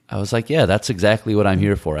 I was like, yeah, that's exactly what I'm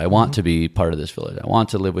here for. I want to be part of this village. I want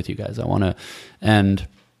to live with you guys. And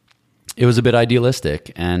it was a bit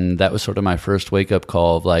idealistic. And that was sort of my first wake up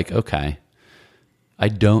call of like, okay, I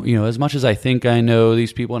don't, as much as I think I know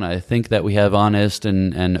these people, and I think that we have honest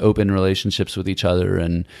and open relationships with each other,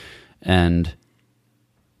 and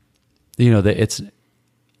that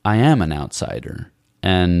I am an outsider,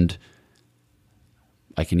 and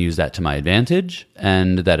I can use that to my advantage,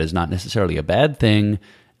 and that is not necessarily a bad thing.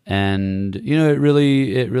 And, it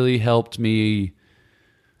really helped me,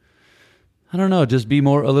 I don't know, just be a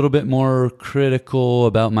little bit more critical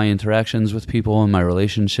about my interactions with people and my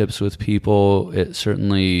relationships with people. It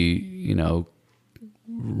certainly,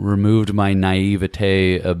 removed my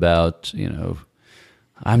naivete about,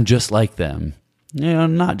 I'm just like them.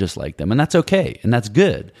 I'm not just like them, and that's okay, and that's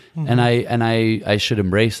good. Mm-hmm. And I should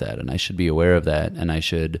embrace that, and I should be aware of that, and I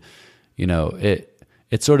should,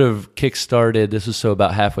 it sort of kick-started, this was so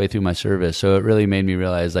about halfway through my service, so it really made me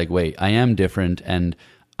realize, like, wait, I am different, and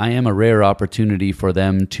I am a rare opportunity for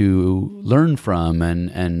them to learn from,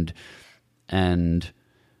 and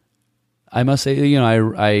I must say,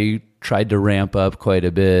 I tried to ramp up quite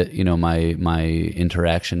a bit, my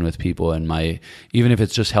interaction with people, and even if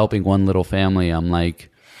it's just helping one little family, I'm like,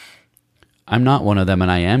 I'm not one of them, and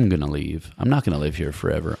I am going to leave. I'm not going to live here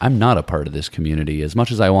forever. I'm not a part of this community as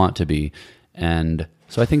much as I want to be. And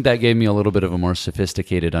so I think that gave me a little bit of a more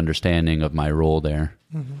sophisticated understanding of my role there.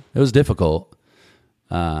 Mm-hmm. It was difficult.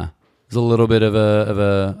 It was a little bit of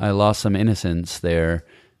I lost some innocence there.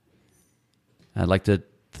 I'd like to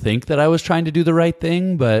think that I was trying to do the right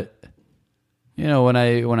thing, but when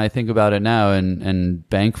I think about it now, and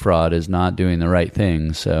bank fraud is not doing the right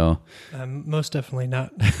thing, so most definitely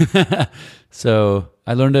not. So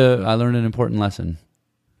I learned an important lesson.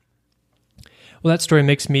 Well, that story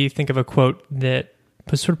makes me think of a quote that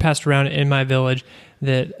was sort of passed around in my village,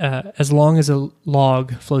 that as long as a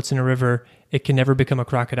log floats in a river, it can never become a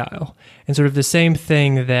crocodile. And sort of the same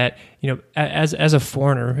thing that, as a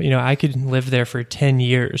foreigner, I could live there for 10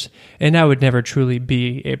 years and I would never truly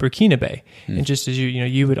be a Burkinabe. And just as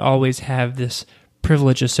you would always have this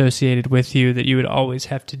privilege associated with you that you would always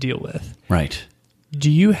have to deal with. Right. Do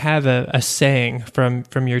you have a saying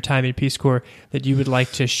from your time in Peace Corps that you would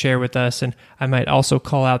like to share with us? And I might also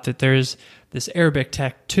call out that there's this Arabic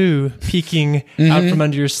tattoo peeking out from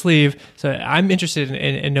under your sleeve. So I'm interested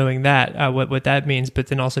in knowing that, what that means. But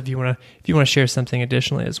then also if you want to share something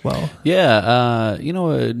additionally as well. Yeah,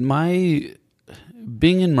 my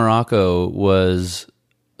being in Morocco was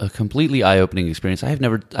a completely eye-opening experience. I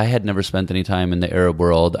had never spent any time in the Arab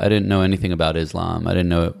world. I didn't know anything about Islam. I didn't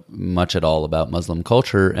know much at all about Muslim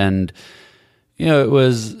culture. And, it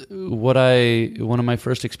was one of my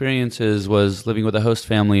first experiences was living with a host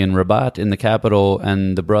family in Rabat in the capital,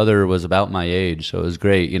 and the brother was about my age. So it was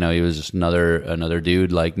great. He was just another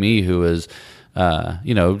dude like me who was,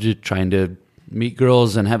 just trying to meet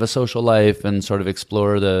girls and have a social life and sort of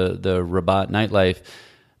explore the Rabat nightlife.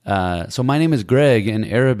 So my name is Greg. In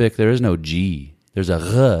Arabic, there is no G. there's a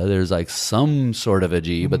R, there's like some sort of a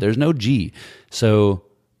G, but there's no G. So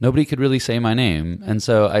nobody could really say my name. And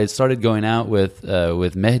so I started going out with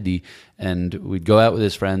Mehdi, and we'd go out with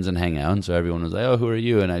his friends and hang out. And so everyone was like, oh, who are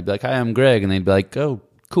you? And I'd be like, hi, I'm Greg. And they'd be like, oh,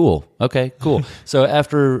 cool. Okay, cool. So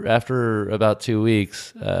after about 2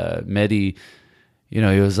 weeks, Mehdi, he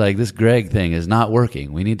was like, this Greg thing is not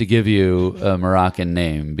working. We need to give you a Moroccan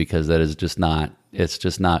name because that is it's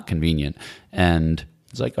just not convenient. And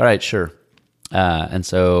it's like, all right, sure. And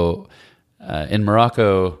so in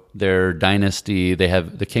Morocco, their dynasty, they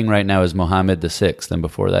have the king right now is Mohammed VI, and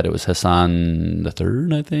before that it was Hassan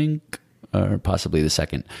III, I think, or possibly the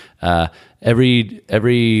second.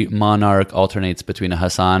 Every monarch alternates between a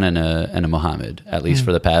Hassan and a Mohammed, at least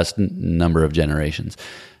for the past number of generations.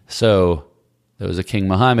 So there was a King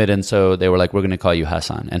Mohammed, and so they were like, we're going to call you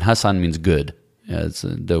Hassan. And Hassan means good. It's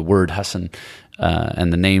the word Hassan,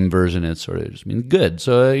 and the name version, it sort of just means good.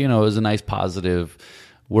 So, it was a nice positive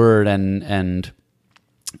word. And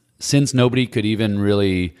since nobody could even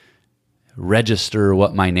really register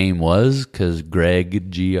what my name was, because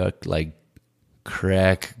Greg, like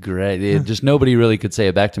crack, Greg, just nobody really could say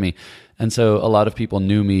it back to me. And so a lot of people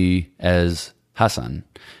knew me as Hassan,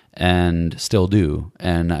 and still do.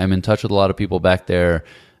 And I'm in touch with a lot of people back there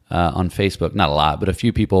on Facebook. Not a lot, but a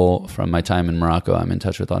few people from my time in Morocco I'm in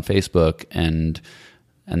touch with on Facebook, and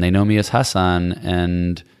they know me as Hassan,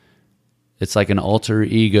 and it's like an alter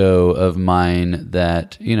ego of mine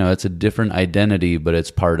that, it's a different identity, but it's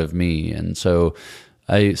part of me. And so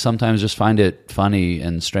I sometimes just find it funny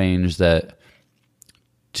and strange that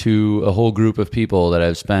to a whole group of people that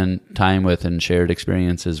I've spent time with and shared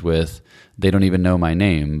experiences with, they don't even know my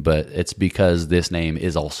name, but it's because this name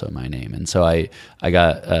is also my name. And so I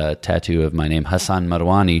got a tattoo of my name, Hassan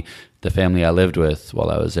Marwani. The family I lived with while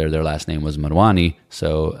I was there, their last name was Marwani.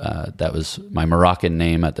 So that was my Moroccan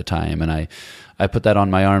name at the time. And I put that on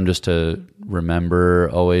my arm just to remember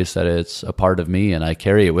always that it's a part of me, and I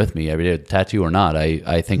carry it with me every day, tattoo or not.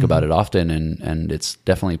 I think about it often, and it's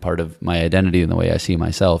definitely part of my identity and the way I see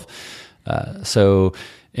myself.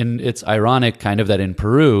 And it's ironic kind of that in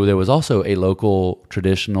Peru, there was also a local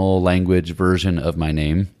traditional language version of my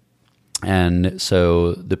name. And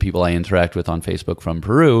so the people I interact with on Facebook from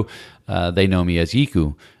Peru, they know me as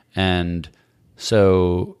Yiku. And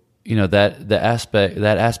so,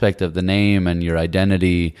 that aspect of the name and your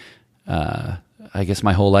identity, I guess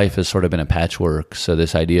my whole life has sort of been a patchwork. So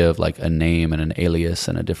this idea of like a name and an alias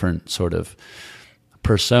and a different sort of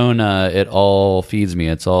persona, it all feeds me.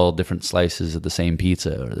 It's all different slices of the same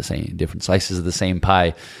pizza, or different slices of the same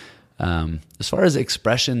pie. As far as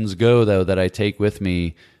expressions go, though, that I take with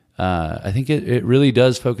me, I think it really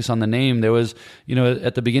does focus on the name. There was,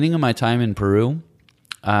 at the beginning of my time in Peru,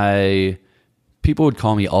 people would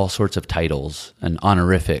call me all sorts of titles and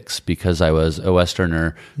honorifics because I was a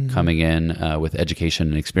Westerner coming in with education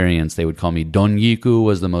and experience. They would call me Don Yiku,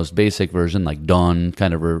 was the most basic version, like Don,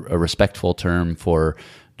 kind of a respectful term for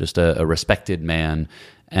just a respected man.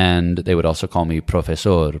 And they would also call me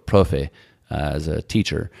Profesor, Profe, as a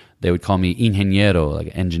teacher. They would call me Ingeniero,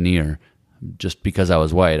 like engineer, just because I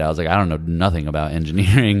was white. I was like, I don't know nothing about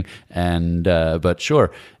engineering, but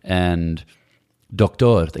sure. And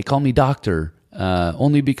Doctor, they call me doctor.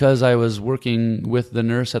 Only because I was working with the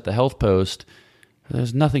nurse at the health post.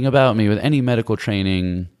 There's nothing about me with any medical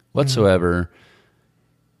training whatsoever,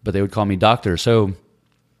 but they would call me doctor. So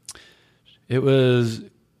it was,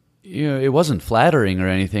 it wasn't flattering or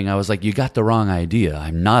anything. I was like, you got the wrong idea.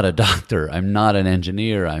 I'm not a doctor. I'm not an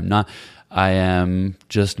engineer. I am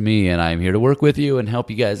just me, and I'm here to work with you and help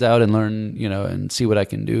you guys out and learn, and see what I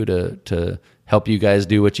can do to help you guys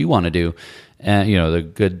do what you want to do. And, the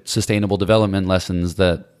good sustainable development lessons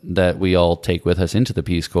that we all take with us into the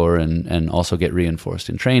Peace Corps and also get reinforced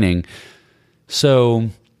in training. So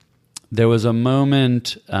there was a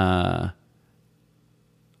moment, I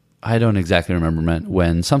don't exactly remember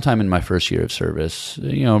when, sometime in my first year of service,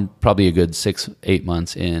 probably a good 6-8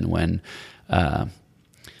 months in, when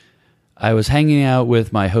I was hanging out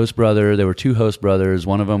with my host brother. There were two host brothers.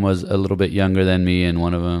 One of them was a little bit younger than me, and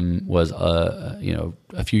one of them was,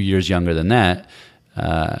 a few years younger than that.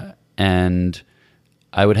 And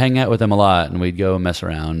I would hang out with them a lot, and we'd go mess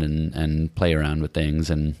around and play around with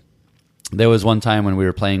things. And there was one time when we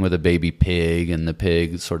were playing with a baby pig, and the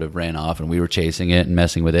pig sort of ran off, and we were chasing it and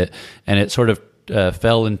messing with it. And it sort of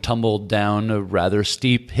fell and tumbled down a rather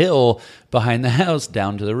steep hill behind the house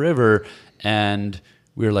down to the river. And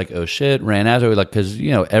we were like, oh shit, ran after it, like, because,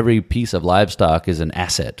 every piece of livestock is an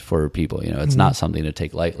asset for people. It's not something to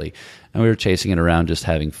take lightly. And we were chasing it around, just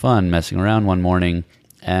having fun, messing around one morning.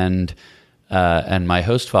 And my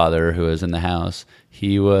host father, who was in the house,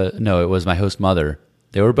 it was my host mother.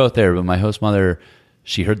 They were both there, but my host mother,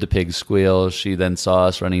 she heard the pigs squeal. She then saw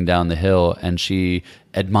us running down the hill, and she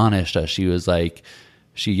admonished us. She was like,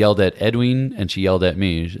 she yelled at Edwin, and she yelled at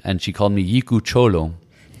me, and she called me Yiku Cholo.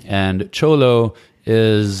 And Cholo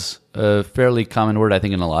is a fairly common word, I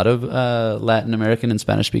think, in a lot of Latin American and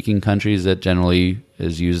Spanish-speaking countries that generally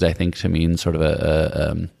is used, I think, to mean sort of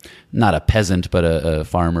a not a peasant, but a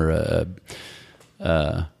farmer,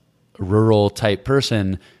 a rural type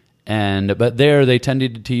person. But there they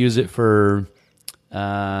tended to use it for,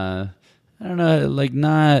 I don't know, like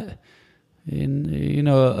not,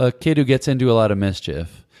 a kid who gets into a lot of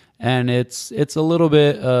mischief. And it's a little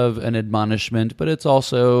bit of an admonishment, but it's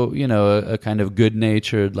also, a kind of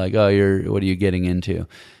good-natured, like, oh, what are you getting into?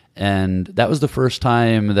 And that was the first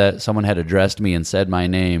time that someone had addressed me and said my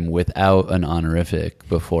name without an honorific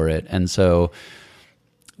before it. And so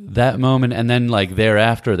that moment, and then like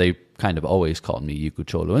thereafter, they kind of always called me Yiku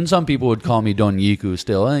Cholo. And some people would call me Don Yiku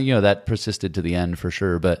still. And, that persisted to the end for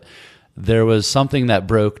sure. But there was something that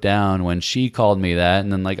broke down when she called me that.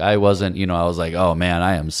 And then like, I wasn't, I was like, oh man,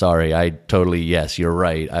 I am sorry. Yes, you're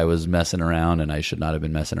right. I was messing around and I should not have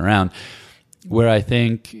been messing around. Where I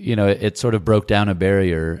think, it sort of broke down a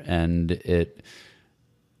barrier, and it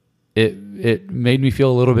made me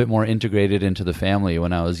feel a little bit more integrated into the family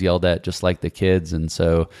when I was yelled at just like the kids. And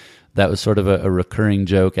so that was sort of a recurring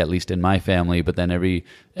joke, at least in my family. But then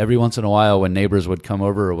every once in a while, when neighbors would come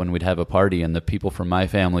over or when we'd have a party and the people from my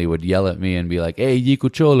family would yell at me and be like, hey,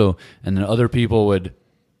 Yiku Cholo. And then other people would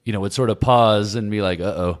sort of pause and be like,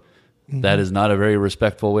 uh-oh, that is not a very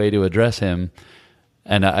respectful way to address him.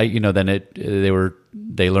 And they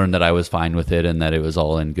learned that I was fine with it and that it was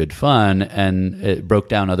all in good fun, and it broke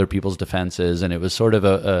down other people's defenses. And it was sort of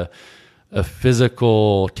a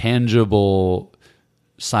physical, tangible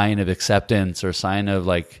sign of acceptance, or sign of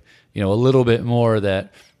like, a little bit more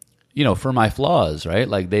that, for my flaws, right?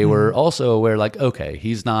 Like they were also aware, like, okay,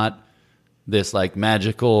 he's not this like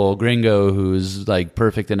magical gringo who's like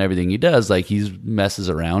perfect in everything he does. Like he messes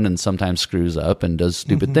around and sometimes screws up and does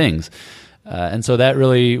stupid things. And so that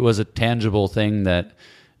really was a tangible thing that,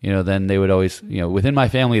 then they would always, within my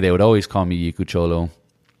family, they would always call me Yiku Cholo,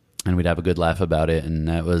 and we'd have a good laugh about it. And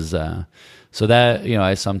that was, so that,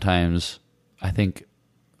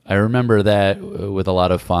 I remember that with a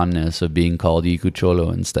lot of fondness of being called Yiku Cholo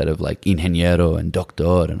instead of like ingeniero and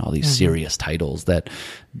doctor and all these serious titles that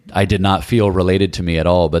I did not feel related to me at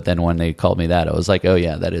all. But then when they called me that, I was like, oh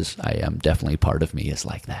yeah, I am definitely part of me is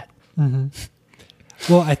like that. Mm-hmm.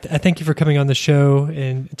 Well, I thank you for coming on the show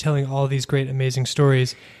and telling all these great, amazing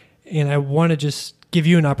stories. And I want to just give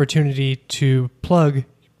you an opportunity to plug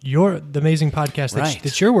the amazing podcast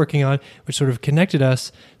that you're working on, which sort of connected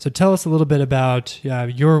us. So tell us a little bit about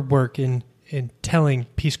your work in telling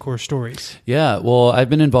Peace Corps stories. Yeah, well, I've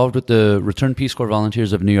been involved with the Returned Peace Corps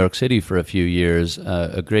Volunteers of New York City for a few years,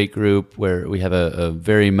 a great group where we have a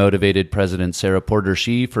very motivated president, Sarah Porter.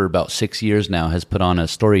 She, for about 6 years now, has put on a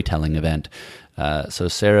storytelling event. So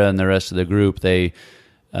Sarah and the rest of the group, they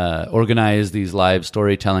organize these live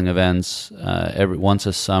storytelling events once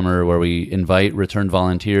a summer where we invite returned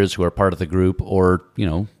volunteers who are part of the group or,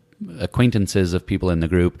 acquaintances of people in the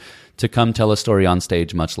group to come tell a story on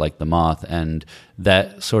stage, much like The Moth. And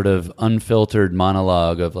that sort of unfiltered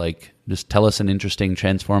monologue of like, just tell us an interesting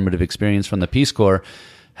transformative experience from the Peace Corps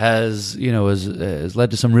has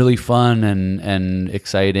led to some really fun and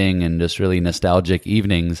exciting and just really nostalgic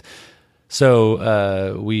evenings.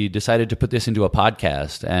 So we decided to put this into a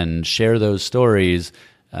podcast and share those stories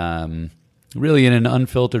really in an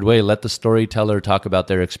unfiltered way. Let the storyteller talk about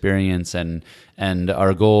their experience. And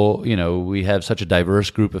our goal, we have such a diverse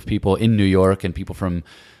group of people in New York, and people from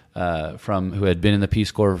who had been in the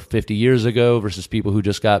Peace Corps 50 years ago versus people who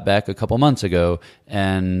just got back a couple months ago.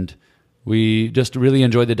 And we just really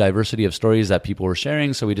enjoyed the diversity of stories that people were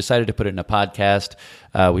sharing, so we decided to put it in a podcast.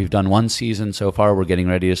 We've done one season so far. We're getting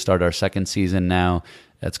ready to start our second season now.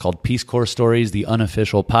 It's called Peace Corps Stories, the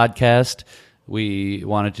unofficial podcast. We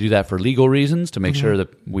wanted to do that for legal reasons, to make sure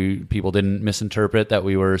that people didn't misinterpret that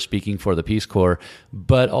we were speaking for the Peace Corps,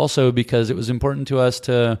 but also because it was important to us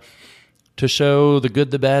to show the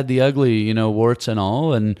good, the bad, the ugly, warts and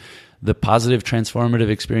all, and the positive transformative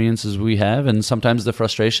experiences we have, and sometimes the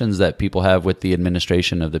frustrations that people have with the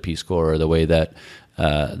administration of the Peace Corps, or the way that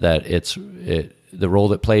the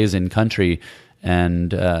role it plays in country.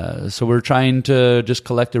 And so we're trying to just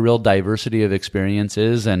collect a real diversity of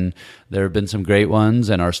experiences, and there have been some great ones,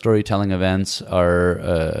 and our storytelling events are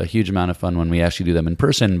a huge amount of fun when we actually do them in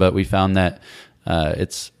person, but we found that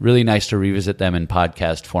it's really nice to revisit them in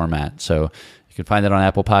podcast format. So you can find that on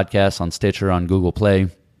Apple Podcasts, on Stitcher, on Google Play.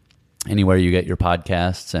 anywhere you get your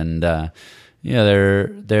podcasts. And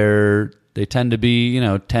they tend to be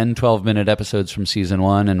 10, 12-minute episodes from season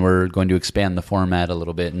 1, and we're going to expand the format a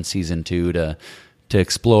little bit in season 2 to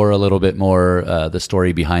explore a little bit more the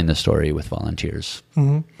story behind the story with volunteers.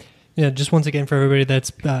 Mm-hmm. Yeah, just once again for everybody,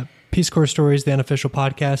 that's Peace Corps Stories, the unofficial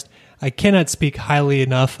podcast. I cannot speak highly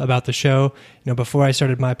enough about the show. Before I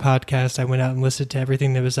started my podcast, I went out and listened to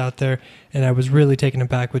everything that was out there, and I was really taken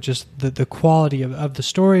aback with just the quality of the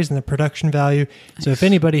stories and the production value. Nice. So if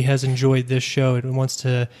anybody has enjoyed this show and wants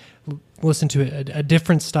to listen to a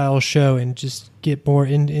different style show and just get more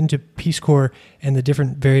into Peace Corps and the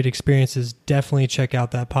different varied experiences, definitely check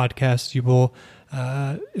out that podcast. You will,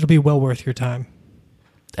 it'll be well worth your time.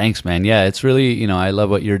 Thanks, man. Yeah, it's really, I love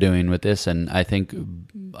what you're doing with this, and I think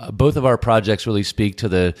both of our projects really speak to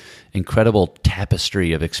the incredible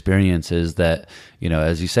tapestry of experiences that,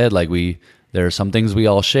 as you said, there are some things we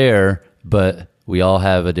all share, but we all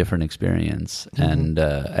have a different experience. Mm-hmm. And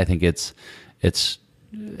I think it's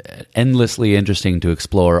endlessly interesting to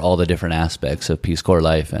explore all the different aspects of Peace Corps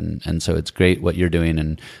life, and so it's great what you're doing,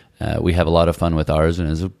 and we have a lot of fun with ours, and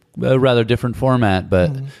it's a rather different format,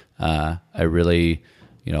 but I really...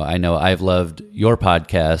 I know I've loved your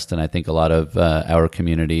podcast, and I think a lot of our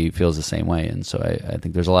community feels the same way. And so I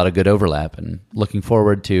think there's a lot of good overlap, and looking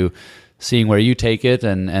forward to seeing where you take it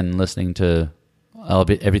and listening to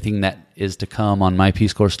everything that is to come on My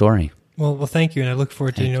Peace Corps Story. Well, thank you. And I look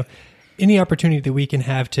forward to, any opportunity that we can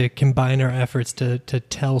have to combine our efforts to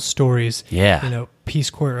tell stories,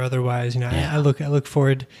 Peace Corps or otherwise. I look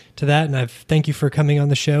forward to that, and thank you for coming on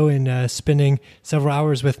the show and spending several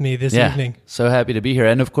hours with me this evening. So happy to be here,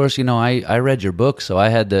 and of course, I read your book, so I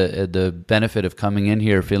had the benefit of coming in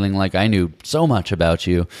here feeling like I knew so much about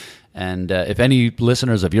you. And if any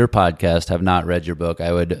listeners of your podcast have not read your book,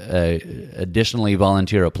 I would additionally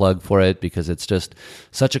volunteer a plug for it, because it's just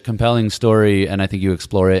such a compelling story, and I think you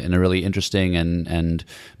explore it in a really interesting and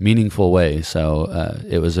meaningful way. So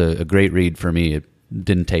it was a great read for me. It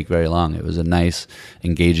didn't take very long. It was a nice,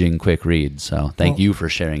 engaging, quick read. So thank you for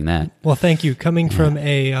sharing that. Well, thank you. Coming from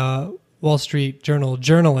a Wall Street Journal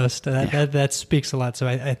journalist, that speaks a lot. So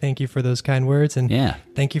I thank you for those kind words, and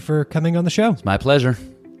thank you for coming on the show. It's my pleasure.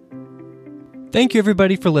 Thank you,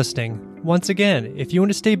 everybody, for listening. Once again, if you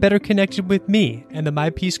want to stay better connected with me and the My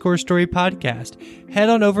Peace Corps Story podcast, head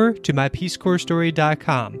on over to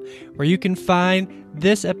mypeacecorpsstory.com, where you can find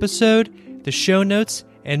this episode, the show notes,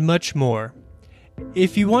 and much more.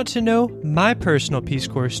 If you want to know my personal Peace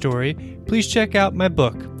Corps story, please check out my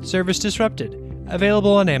book, Service Disrupted,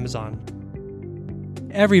 available on Amazon.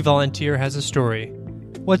 Every volunteer has a story.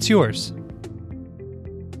 What's yours?